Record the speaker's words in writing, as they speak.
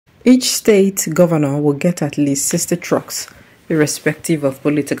Each state governor will get at least 60 trucks, irrespective of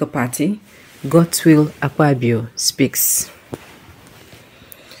political party. Godswill Akpabio speaks.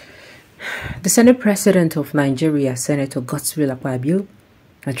 The Senate President of Nigeria, Senator Godswill Akpabio,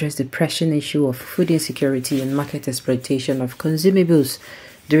 addressed the pressing issue of food insecurity and market exploitation of consumables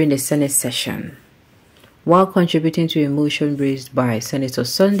during the Senate session. While contributing to a motion raised by Senator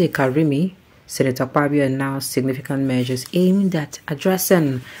Sunday Karimi, Senator Akpabio announced significant measures aimed at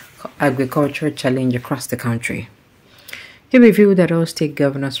addressing agricultural challenge across the country. He revealed that all state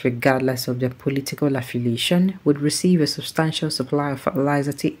governors, regardless of their political affiliation, would receive a substantial supply of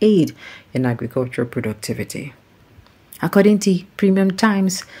fertilizer to aid in agricultural productivity. According to Premium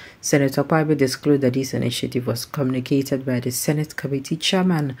Times, Senator Akpabio disclosed that this initiative was communicated by the Senate Committee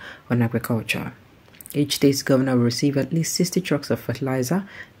Chairman on Agriculture. Each state's governor will receive at least 60 trucks of fertilizer,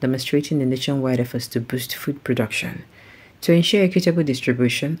 demonstrating the nationwide efforts to boost food production. To ensure equitable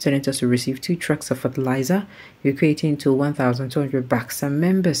distribution, senators will receive 2 trucks of fertilizer, equating to 1,200 bags, and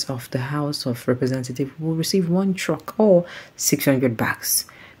members of the House of Representatives will receive 1 truck or 600 bags.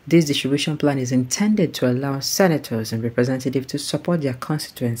 This distribution plan is intended to allow senators and representatives to support their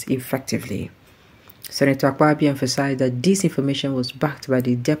constituents effectively. Senator Akpabio emphasized that this information was backed by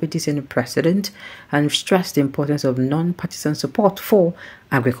the Deputy Senate President and stressed the importance of non-partisan support for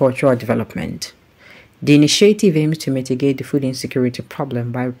agricultural development. The initiative aims to mitigate the food insecurity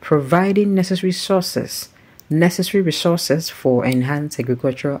problem by providing necessary resources for enhanced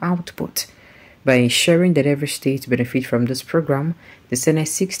agricultural output. By ensuring that every state benefits from this program, the Senate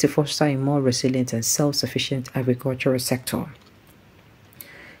seeks to foster a more resilient and self-sufficient agricultural sector.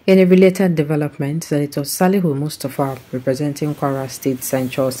 In a related development, Senator Salihu Mustafa, representing Kwara State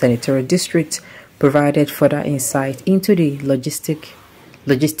Central Senatorial District, provided further insight into the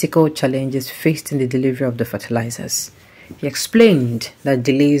logistical challenges faced in the delivery of the fertilizers. He explained that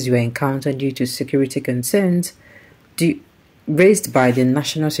delays were encountered due to security concerns raised by the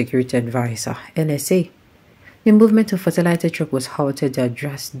National Security Advisor, NSA. The movement of fertilizer truck was halted to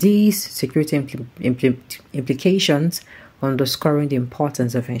address these security implications, underscoring the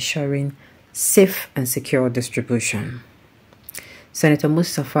importance of ensuring safe and secure distribution. Senator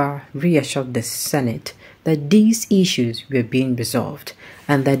Mustafa reassured the Senate that these issues were being resolved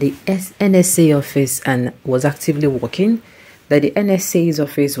and that the NSA's office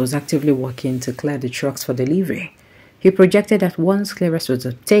was actively working to clear the trucks for delivery. He projected that once clearance was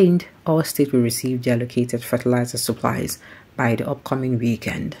obtained, all states will receive the allocated fertilizer supplies by the upcoming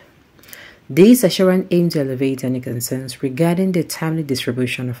weekend. This assurance aims to alleviate any concerns regarding the timely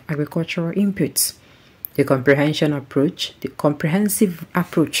distribution of agricultural inputs. The comprehensive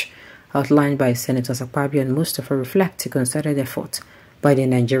approach outlined by Senators Akpabio and Mustafa reflect a concerted effort by the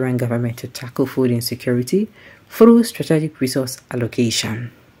Nigerian government to tackle food insecurity through strategic resource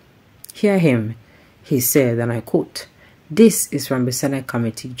allocation. Hear him. He said, and I quote, "This is from the Senate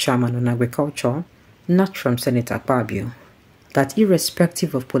Committee Chairman on Agriculture, not from Senator Akpabio, that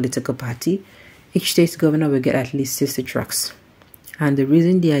irrespective of political party, each state governor will get at least 60 trucks. And the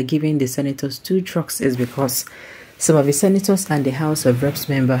reason they are giving the senators 2 trucks is because some of the senators and the House of Reps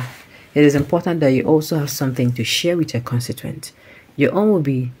member, it is important that you also have something to share with your constituent. Your own will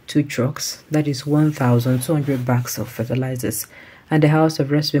be 2 trucks, that is 1,200 bags of fertilizers, and the House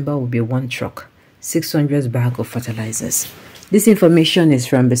of Reps member will be 1 truck, 600 bags of fertilizers." This information is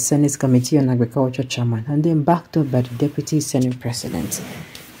from the Senate Committee on Agriculture Chairman and then backed up by the Deputy Senate President.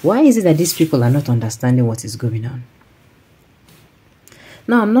 Why is it that these people are not understanding what is going on?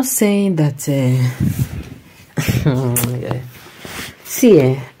 Now, I'm not saying that...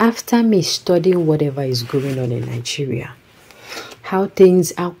 See, after me studying whatever is going on in Nigeria, how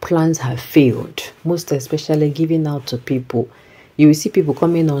plans have failed, most especially giving out to people, you will see people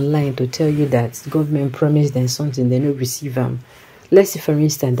coming online to tell you that government promised them something, they don't receive them. Let's say, for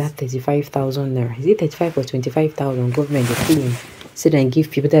instance, that 35,000 naira. Is it 35 or 25,000 government they claim? So then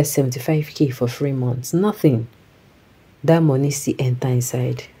give people that 75k for 3 months. Nothing. That money still enter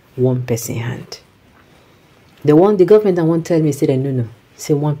inside one person hand. The government that won't tell me, say that no.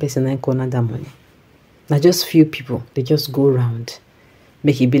 Say one person ain't corner that money. Now just few people, they just go around.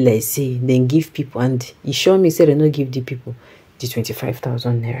 Make it be like, say, then give people, and he show me, say they no give the people the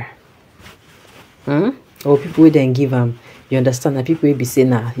 25,000 naira. Or people will then give them, you understand that people will be saying,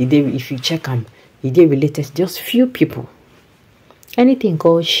 nah, if you check them, they related, just few people. Anything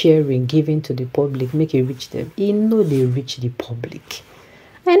called sharing, giving to the public, make it reach them. You know they reach the public.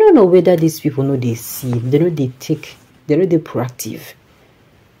 I don't know whether these people know they see, they know they take, they know they're proactive.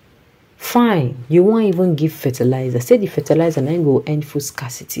 Fine, you won't even give fertilizer. Say the fertilizer and then go end food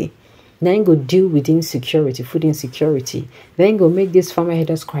scarcity. Then go deal with insecurity, food insecurity. Then go make this farmer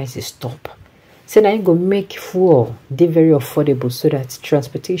headers crisis stop. So then go make fuel they very affordable so that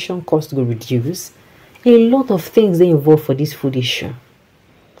transportation costs go reduce. A lot of things they involve for this food issue.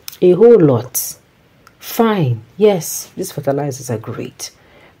 A whole lot. Fine, yes, these fertilizers are great.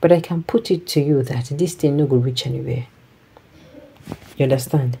 But I can put it to you that this thing no go reach anywhere. You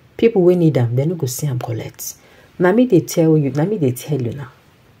understand? People will need them, they no go see them collect. Now me they tell you now.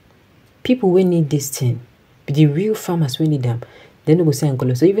 People will need this thing. The real farmers will need them. They no go see and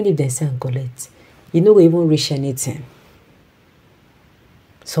collect. So even if they say and collect, you no go even reach anything.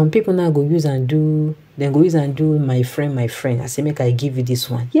 Some people now go use and do, then go use and do my friend. I say, make I give you this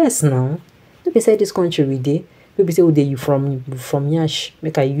one. Yes, now. Don't be say this country we dey. People say, oh, you from Yash.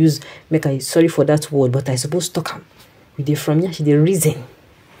 Sorry for that word, but I suppose to talk am. We dey from Yash, the reason.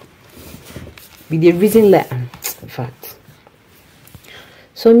 With the reason like, in fact.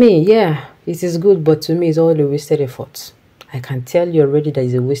 So me, yeah, it is good, but to me, it's all a wasted effort. I can tell you already that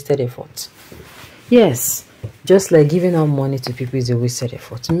it's a wasted effort. Yes, just like giving out money to people is a wasted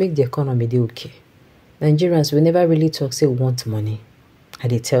effort. To make the economy dey okay. Nigerians, we never really talk, say we want money. I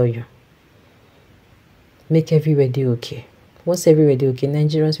dey tell you. Make everywhere dey okay. Once everywhere dey okay,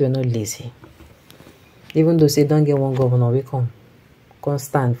 Nigerians, we are not lazy. Even though say don't get one governor, we come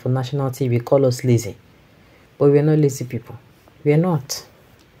stand for national TV, call us lazy. But we are not lazy people. We are not.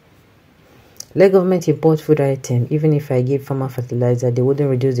 Let government import food item. Even if I give farmer fertilizer, they wouldn't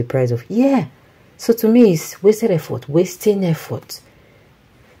reduce the price of. Yeah. So to me, it's wasted effort. Wasting effort.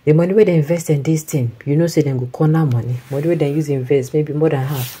 The money where they invest in this thing, you know, say they go corner money. Money where they use invest, maybe more than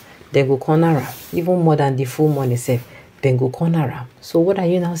half. They go corner am. Even more than the full money self. Then go corner am. So what are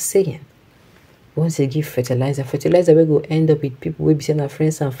you now saying? Once you give fertilizer will go end up with people will be saying our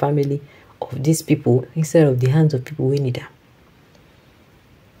friends and family of these people instead of the hands of people who need them.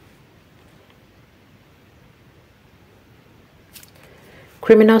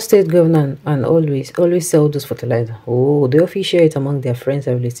 Criminal state governor and always sell those fertilizer. Oh, they often share it among their friends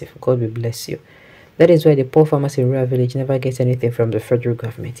and relatives. God will bless you. That is why the poor farmers in rural village never get anything from the federal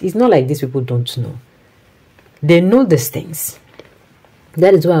government. It's not like these people don't know. They know these things.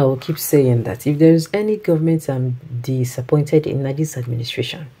 That is why I will keep saying that if there is any government I'm disappointed in this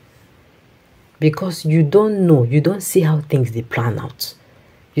administration, because you don't know, you don't see how things they plan out.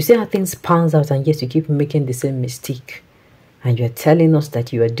 You see how things pans out, and yet you keep making the same mistake. And you are telling us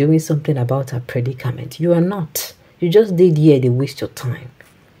that you are doing something about our predicament. You are not. You just did here, they waste your time.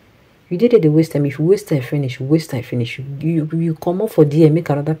 You did it, they waste time. If you waste time, finish. You come up for there, make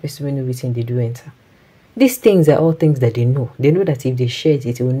another person when everything they do enter. These things are all things that they know. They know that if they share it,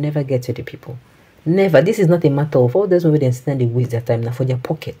 it will never get to the people. Never. This is not a matter of all those when they stand, they waste their time now for their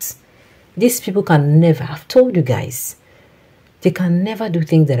pockets. These people can never. I've told you guys, they can never do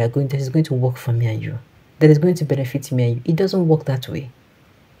things that is going to work for me and you. That is going to benefit me and you. It doesn't work that way.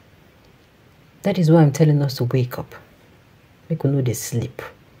 That is why I'm telling us to wake up. Make we know they sleep.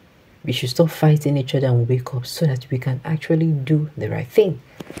 We should stop fighting each other and wake up so that we can actually do the right thing.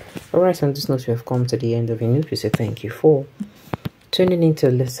 Alright, on this note, we have come to the end of the news. We say thank you for tuning in to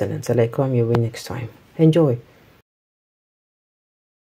listen until I come your way next time. Enjoy.